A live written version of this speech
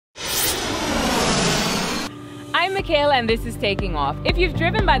I'm Michaela and this is Taking Off. If you've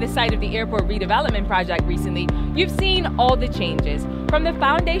driven by the site of the airport redevelopment project recently, you've seen all the changes. From the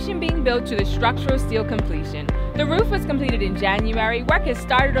foundation being built to the structural steel completion. The roof was completed in January, work has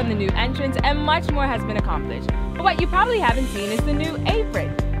started on the new entrance, and much more has been accomplished. But what you probably haven't seen is the new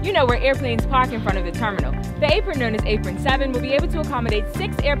apron. You know, where airplanes park in front of the terminal. The apron, known as Apron 7, will be able to accommodate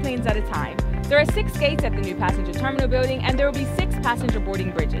 6 airplanes at a time. There are 6 gates at the new passenger terminal building, and there will be 6 passenger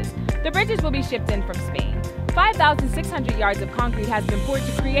boarding bridges. The bridges will be shipped in from Spain. 5,600 yards of concrete has been poured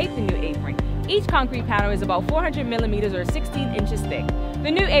to create the new apron. Each concrete panel is about 400 millimeters or 16 inches thick.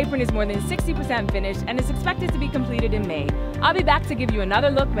 The new apron is more than 60% finished and is expected to be completed in May. I'll be back to give you another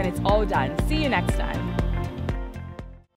look when it's all done. See you next time.